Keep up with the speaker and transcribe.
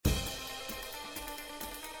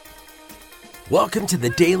Welcome to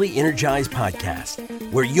the Daily Energize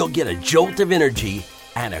Podcast, where you'll get a jolt of energy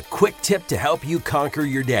and a quick tip to help you conquer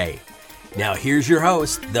your day. Now here's your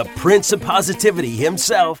host, the Prince of Positivity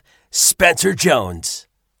himself, Spencer Jones.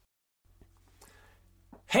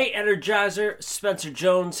 Hey Energizer, Spencer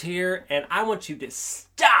Jones here, and I want you to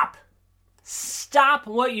stop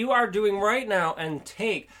what you are doing right now and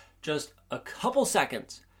take just a couple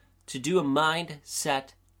seconds to do a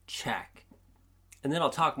mindset check. And then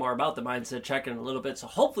I'll talk more about the mindset check in a little bit, so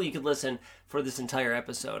hopefully you could listen for this entire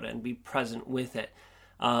episode and be present with it.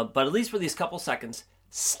 But at least for these couple seconds,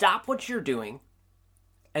 stop what you're doing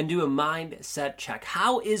and do a mindset check.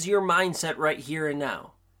 How is your mindset right here and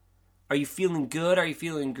now? Are you feeling good? Are you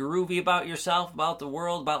feeling groovy about yourself, about the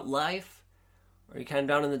world, about life? Or are you kind of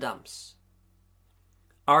down in the dumps?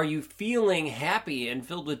 Are you feeling happy and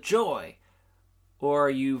filled with joy? Or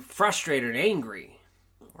are you frustrated and angry?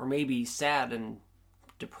 Or maybe sad and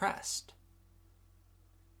depressed?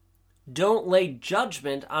 Don't lay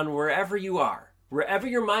judgment on wherever you are. Wherever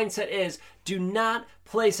your mindset is, do not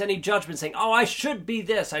place any judgment saying, oh, I should be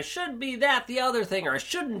this, I should be that, the other thing, or I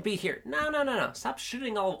shouldn't be here. No. Stop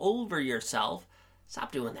shooting all over yourself.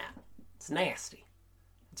 Stop doing that. It's nasty.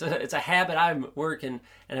 It's a habit I'm working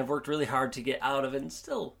and I've worked really hard to get out of it and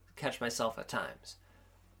still catch myself at times.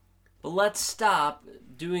 But let's stop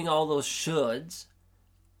doing all those shoulds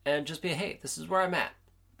and just be, hey, this is where I'm at.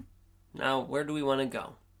 Now, where do we want to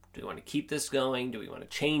go? Do we want to keep this going? Do we want to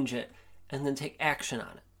change it? And then take action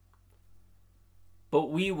on it. But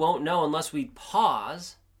we won't know unless we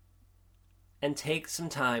pause and take some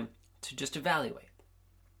time to just evaluate.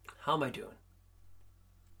 How am I doing?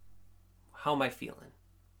 How am I feeling?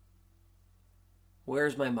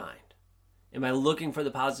 Where's my mind? Am I looking for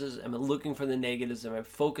the positives? Am I looking for the negatives? Am I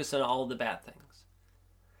focused on all the bad things?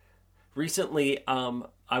 Recently,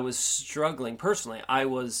 I was struggling. Personally, I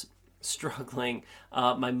was struggling.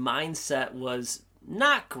 My mindset was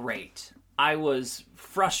not great. I was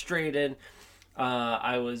frustrated.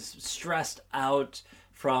 I was stressed out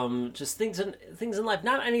from just things in life.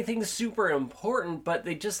 Not anything super important, but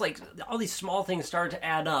they just all these small things started to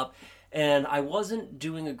add up, and I wasn't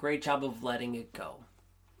doing a great job of letting it go.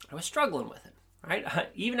 I was struggling with it, right?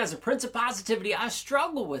 Even as a Prince of Positivity, I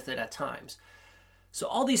struggle with it at times. So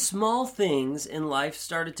all these small things in life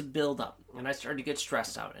started to build up, and I started to get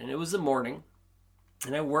stressed out. And it was the morning,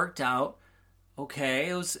 and I worked out. Okay,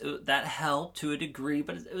 that helped to a degree,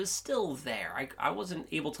 but it was still there. I wasn't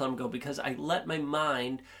able to let them go because I let my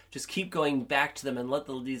mind just keep going back to them and let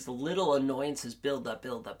these little annoyances build up.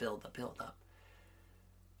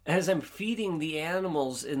 As I'm feeding the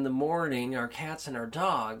animals in the morning, our cats and our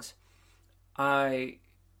dogs, I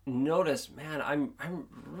notice, man, I'm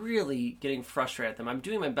really getting frustrated at them. I'm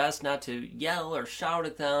doing my best not to yell or shout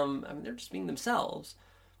at them. I mean, they're just being themselves.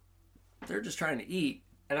 They're just trying to eat.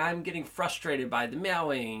 And I'm getting frustrated by the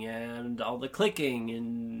meowing and all the clicking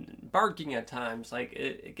and barking at times.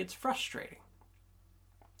 It gets frustrating.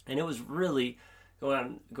 And it was really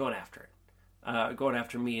going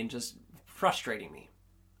after me and just frustrating me.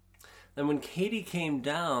 Then when Katie came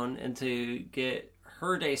down and to get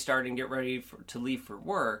her day started and get ready to leave for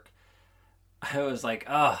work, I was like,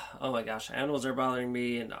 oh my gosh, animals are bothering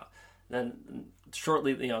me. And then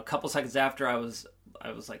shortly, a couple seconds after, I was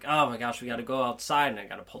like, oh my gosh, we got to go outside and I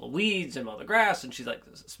got to pull the weeds and mow the grass. And she's like,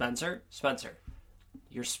 Spencer,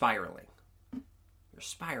 you're spiraling.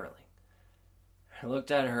 I looked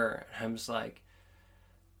at her and I was like,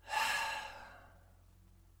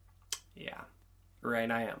 yeah, right,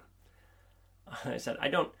 I am. I said,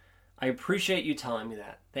 I appreciate you telling me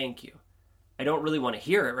that. Thank you. I don't really want to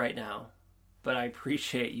hear it right now, but I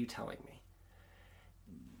appreciate you telling me.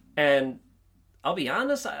 And I'll be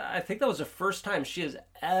honest, I think that was the first time she has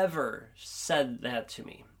ever said that to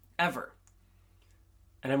me. Ever.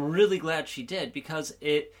 And I'm really glad she did because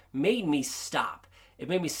it made me stop. It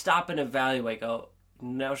made me stop and evaluate. Go,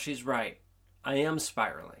 no, she's right. I am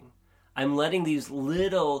spiraling. I'm letting these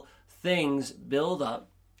little things build up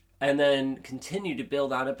and then continue to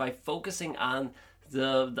build on it by focusing on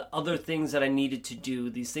the other things that I needed to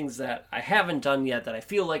do, these things that I haven't done yet that I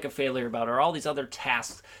feel like a failure about, or all these other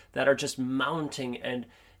tasks that are just mounting and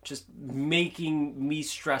just making me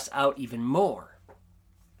stress out even more.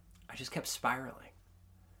 I just kept spiraling.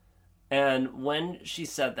 And when she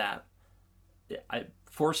said that, it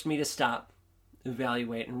forced me to stop,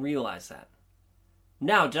 evaluate, and realize that.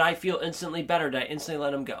 Now, did I feel instantly better? Did I instantly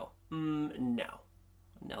let him go?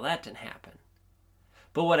 No, that didn't happen.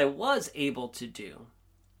 But what I was able to do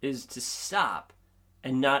is to stop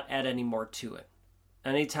and not add any more to it.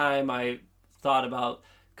 Anytime I thought about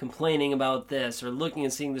complaining about this or looking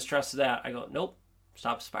and seeing the stress of that, I go, nope,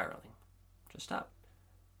 stop spiraling. Just stop.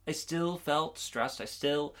 I still felt stressed. I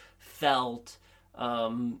still felt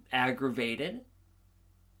aggravated.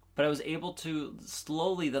 But I was able to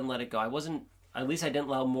slowly then let it go. At least I didn't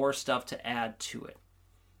allow more stuff to add to it.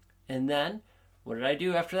 And then, what did I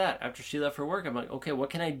do after that? After she left for work, I'm like, okay, what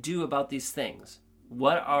can I do about these things?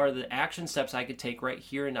 What are the action steps I could take right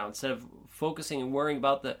here and now? Instead of focusing and worrying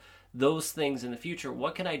about those things in the future,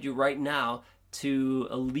 what can I do right now to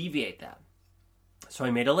alleviate that? So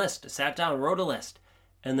I made a list. I sat down, wrote a list,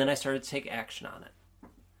 and then I started to take action on it.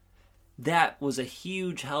 That was a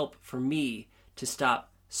huge help for me to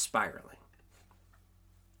stop spiraling.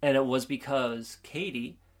 And it was because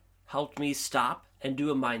Katie helped me stop and do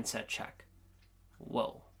a mindset check.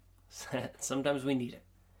 Whoa. Sometimes we need it.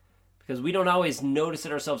 Because we don't always notice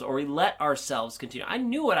it ourselves, or we let ourselves continue. I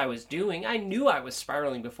knew what I was doing. I knew I was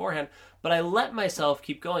spiraling beforehand, but I let myself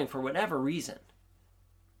keep going for whatever reason.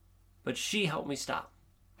 But she helped me stop.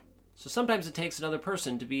 So sometimes it takes another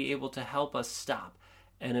person to be able to help us stop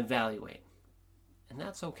and evaluate. And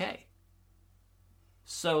that's okay.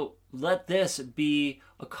 So let this be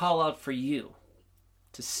a call out for you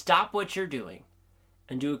to stop what you're doing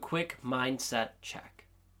and do a quick mindset check.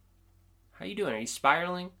 How are you doing? Are you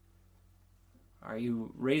spiraling? Are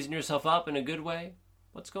you raising yourself up in a good way?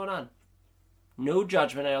 What's going on? No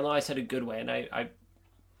judgment. I know I said a good way, and I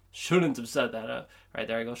shouldn't have said that. Right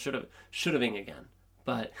there I go. Should haveing again.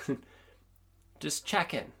 But just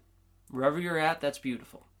check in. Wherever you're at, that's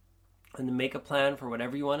beautiful. And then make a plan for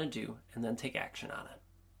whatever you want to do, and then take action on it.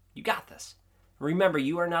 You got this. Remember,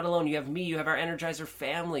 you are not alone. You have me. You have our Energizer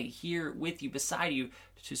family here with you, beside you,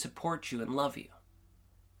 to support you and love you.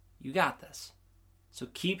 You got this. So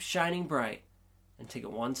keep shining bright and take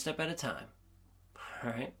it one step at a time. All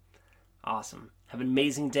right? Awesome. Have an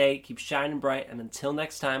amazing day. Keep shining bright. And until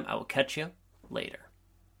next time, I will catch you later.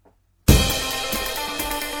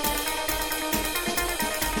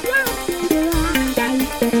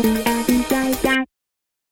 Yeah.